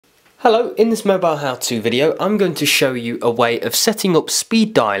Hello, in this mobile how-to video I'm going to show you a way of setting up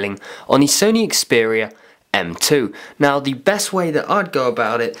speed dialing on the Sony Xperia M2. Now the best way that I'd go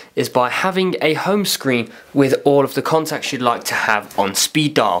about it is by having a home screen with all of the contacts you'd like to have on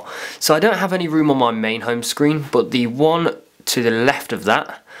speed dial. So I don't have any room on my main home screen, but the one to the left of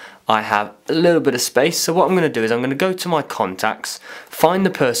that I have a little bit of space. So what I'm going to do is I'm going to go to my contacts, find the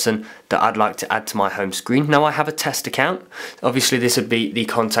person that I'd like to add to my home screen. Now I have a test account. Obviously this would be the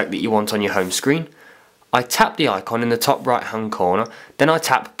contact that you want on your home screen. I tap the icon in the top right hand corner, then I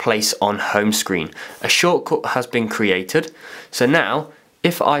tap place on home screen. A shortcut has been created. So now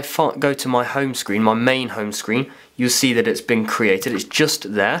if I go to my home screen, my main home screen, you'll see that it's been created. It's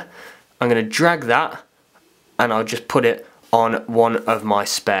just there. I'm going to drag that and I'll just put it on one of my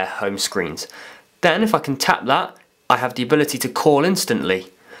spare home screens. Then if I can tap that, I have the ability to call instantly.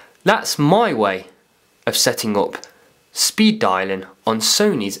 That's my way of setting up speed dialing on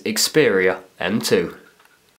Sony's Xperia M2.